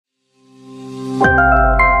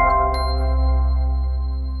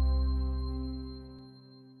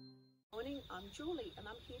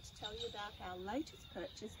our latest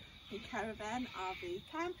purchase in Caravan RV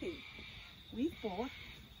camping. We've bought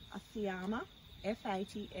a Fiamma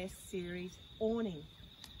F80s series awning.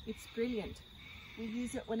 It's brilliant. We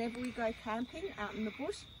use it whenever we go camping out in the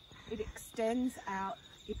bush. It extends out,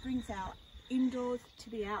 it brings our indoors to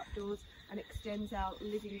the outdoors and extends our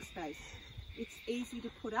living space. It's easy to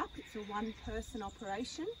put up. It's a one-person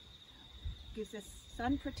operation. Gives us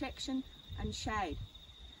sun protection and shade.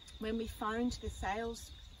 When we phoned the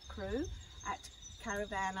sales crew at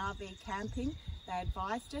Caravan RV Camping, they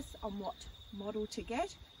advised us on what model to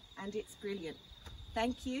get, and it's brilliant.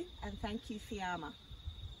 Thank you, and thank you, Fiamma.